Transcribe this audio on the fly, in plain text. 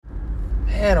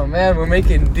Man, oh man, we're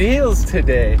making deals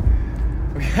today.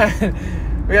 We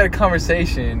had a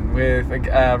conversation with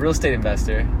a real estate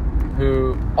investor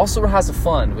who also has a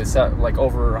fund with like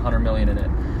over 100 million in it.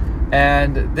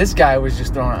 And this guy was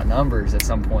just throwing out numbers at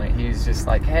some point. He's just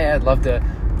like, hey, I'd love to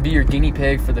be your guinea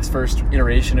pig for this first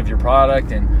iteration of your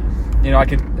product. And, you know, I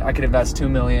could invest $2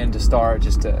 million to start,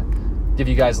 just to give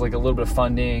you guys like a little bit of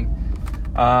funding.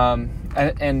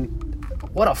 And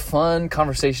what a fun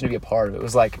conversation to be a part of. It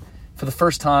was like, for the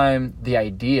first time, the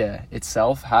idea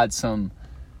itself had some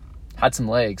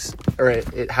legs, or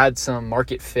it had some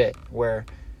market fit where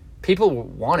people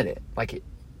wanted it. Like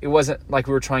it wasn't like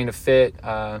we were trying to fit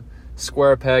a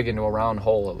square peg into a round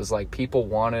hole. It was like people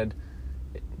wanted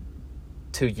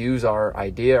to use our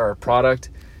idea, our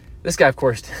product. This guy, of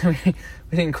course, we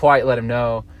didn't quite let him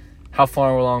know how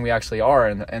far along we actually are,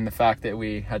 and the fact that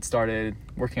we had started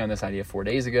working on this idea 3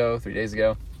 days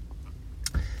ago.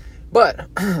 But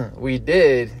we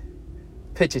did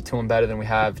pitch it to him better than we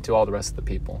have to all the rest of the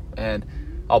people. And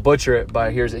I'll butcher it,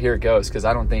 but here it goes, because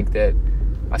I don't think that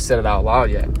I've said it out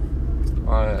loud yet,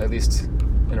 at least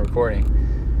in a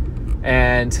recording.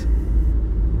 And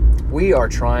we are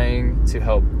trying to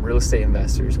help real estate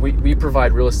investors. We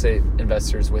provide real estate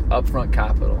investors with upfront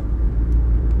capital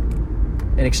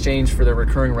in exchange for their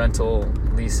recurring rental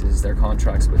leases, their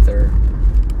contracts with their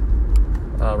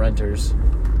renters,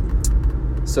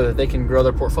 so that they can grow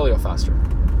their portfolio faster.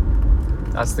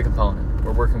 That's the component.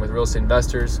 We're working with real estate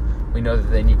investors. We know that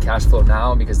they need cash flow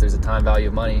now because there's a time value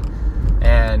of money,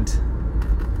 and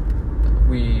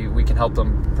we can help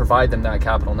them, provide them that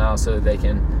capital now, so that they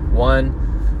can,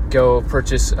 1, go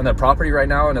purchase another property right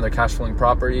now, another cash flowing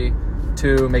property,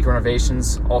 2, make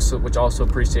renovations, which also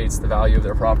appreciates the value of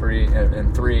their property,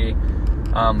 and 3,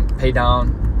 pay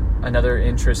down another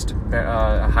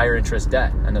higher interest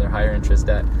debt.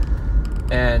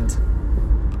 And,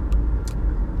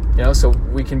 you know, so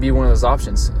we can be one of those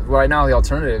options. Right now, the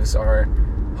alternatives are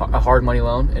a hard money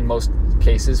loan. In most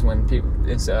cases, when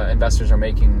investors are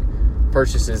making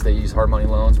purchases, they use hard money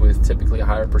loans with typically a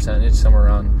higher percentage, somewhere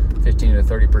around 15 to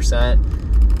 30%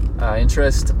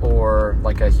 interest, or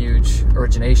like a huge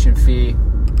origination fee.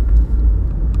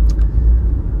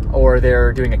 Or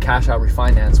they're doing a cash out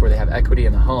refinance where they have equity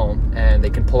in the home and they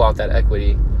can pull out that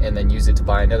equity and then use it to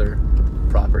buy another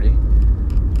property.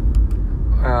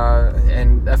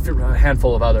 And a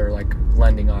handful of other like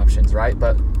lending options, right?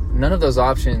 But none of those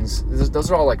options,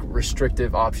 those are all like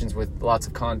restrictive options with lots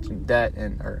of debt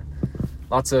or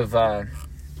lots of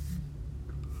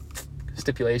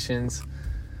stipulations.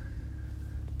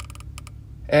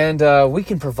 And we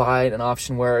can provide an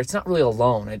option where it's not really a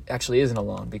loan. It actually isn't a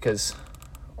loan, because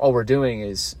all we're doing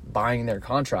is buying their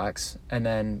contracts and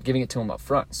then giving it to them up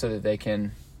front, so that they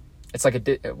can, it's like at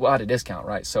a discount,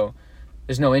 right? So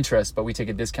there's no interest, but we take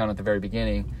a discount at the very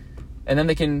beginning, and then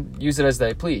they can use it as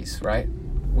they please, right?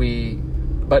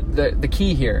 But the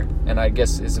key here, and I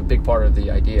guess is a big part of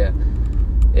the idea,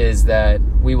 is that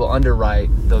we will underwrite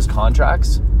those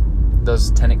contracts,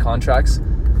 those tenant contracts,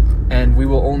 and we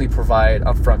will only provide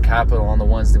upfront capital on the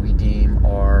ones that we deem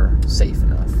are safe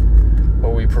enough.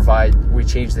 Or we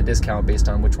change the discount based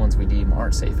on which ones we deem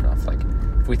aren't safe enough. Like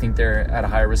if we think they're at a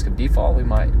higher risk of default, we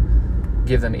might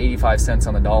give them 85 cents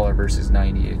on the dollar versus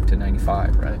 90 to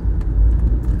 95, right?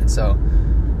 And so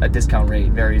that discount rate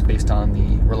varies based on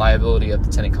the reliability of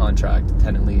the tenant contract,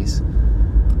 tenant lease.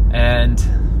 And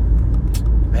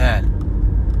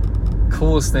man,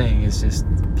 coolest thing is just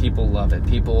people love it.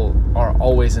 People are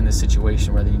always in this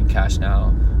situation where they need cash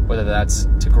now, whether that's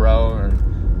to grow, or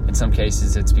in some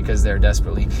cases it's because they're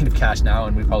desperately in need of cash now,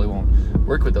 and we probably won't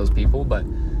work with those people. But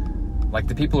like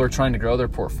the people who are trying to grow their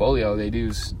portfolio, they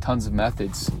use tons of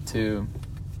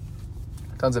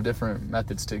different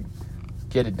methods to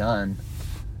get it done.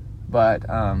 But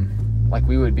like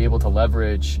we would be able to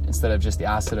leverage, instead of just the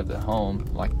asset of the home,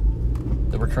 like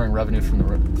the recurring revenue from the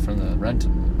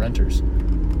renters.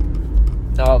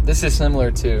 Now, this is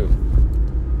similar to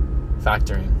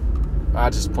factoring. I'll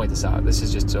just point this out. This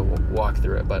is just to walk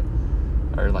through it,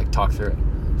 or like talk through it.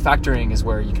 Factoring is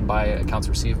where you can buy accounts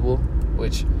receivable,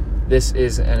 which this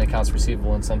is an accounts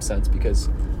receivable in some sense, because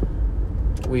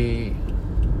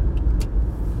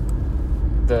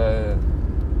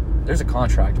there's a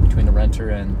contract between the renter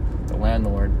and the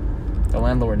landlord. The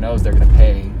landlord knows they're going to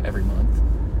pay every month,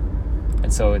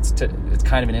 and so it's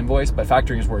kind of an invoice. But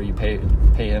factoring is where you pay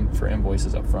him for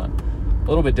invoices up front. A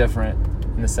little bit different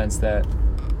in the sense that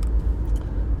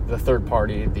the third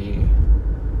party, the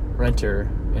renter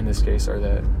in this case,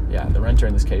 the renter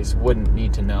in this case, wouldn't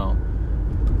need to know,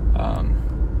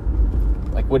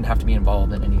 wouldn't have to be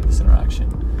involved in any of this interaction.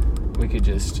 We could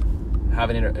just have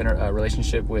a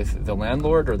relationship with the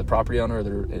landlord or the property owner or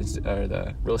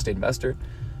the real estate investor,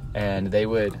 and they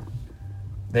would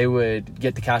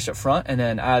get the cash up front, and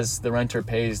then as the renter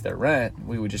pays their rent,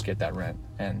 we would just get that rent.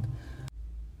 And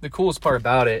the coolest part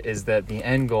about it is that the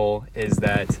end goal is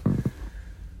that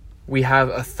we have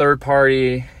a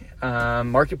third-party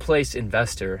marketplace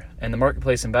investor, and the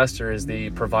marketplace investor is the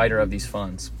provider of these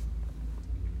funds.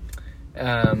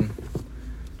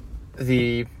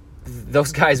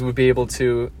 Those guys would be able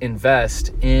to invest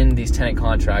in these tenant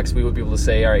contracts. We would be able to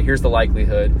say, all right, here's the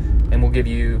likelihood, and we'll give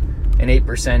you an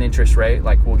 8% interest rate.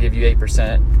 Like, we'll give you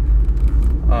 8%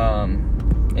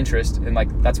 interest, and like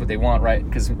that's what they want, right?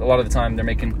 Because a lot of the time they're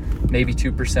making maybe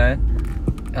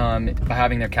 2% by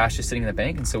having their cash just sitting in the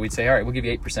bank. And so we'd say, all right, we'll give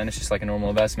you 8%. It's just like a normal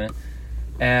investment,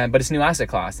 but it's a new asset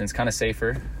class, and it's kind of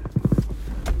safer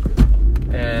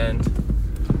and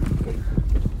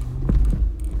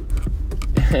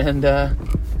kind of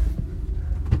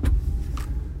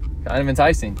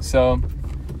enticing. So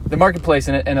the marketplace,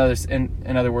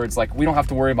 in other words, like, we don't have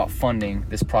to worry about funding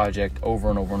this project over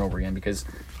and over and over again, because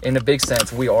in the big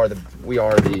sense, we are the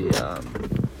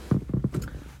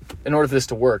in order for this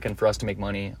to work and for us to make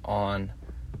money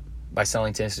by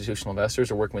selling to institutional investors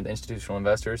or working with institutional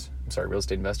investors, real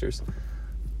estate investors,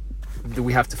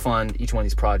 we have to fund each one of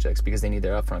these projects because they need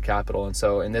their upfront capital. And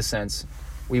so in this sense,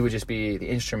 we would just be the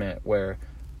instrument where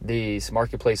these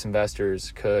marketplace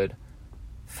investors could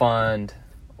fund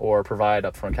or provide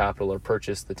upfront capital or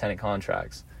purchase the tenant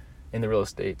contracts in the real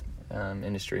estate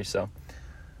industry. So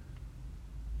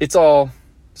it's all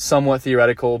somewhat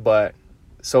theoretical, but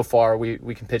so far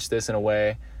we can pitch this in a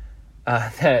way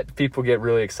that people get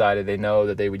really excited. They know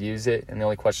that they would use it, and the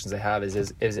only questions they have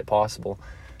is it possible?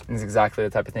 And it's exactly the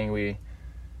type of thing we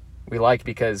like,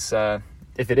 because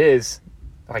if it is,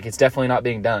 like, it's definitely not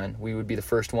being done. We would be the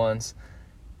first ones,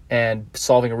 and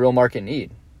solving a real market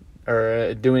need,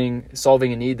 or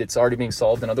solving a need that's already being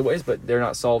solved in other ways, but they're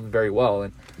not solved very well.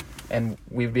 And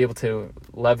we'd be able to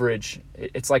leverage.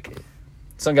 It's like,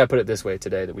 some guy put it this way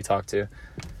today that we talked to.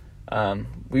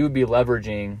 We would be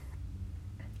leveraging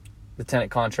the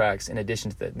tenant contracts in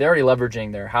addition to they're already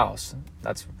leveraging their house.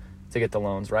 That's to get the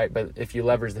loans, right? But if you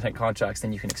leverage the tenant contracts,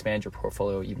 then you can expand your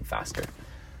portfolio even faster.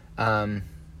 And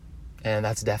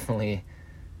that's definitely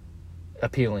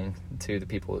appealing to the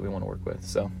people that we want to work with.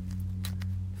 So,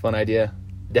 fun idea.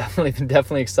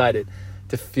 Definitely excited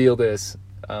to feel this,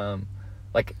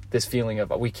 like this feeling of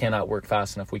we cannot work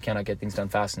fast enough. We cannot get things done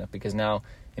fast enough, because now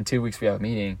in 2 weeks we have a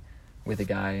meeting with a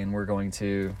guy, and we're going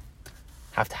to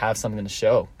have something to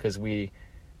show, because we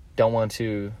don't want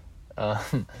to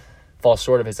fall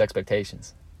short of his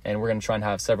expectations. And we're going to try and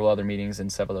have several other meetings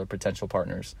and several other potential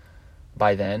partners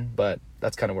by then, but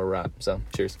that's kind of where we're at. So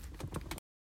cheers.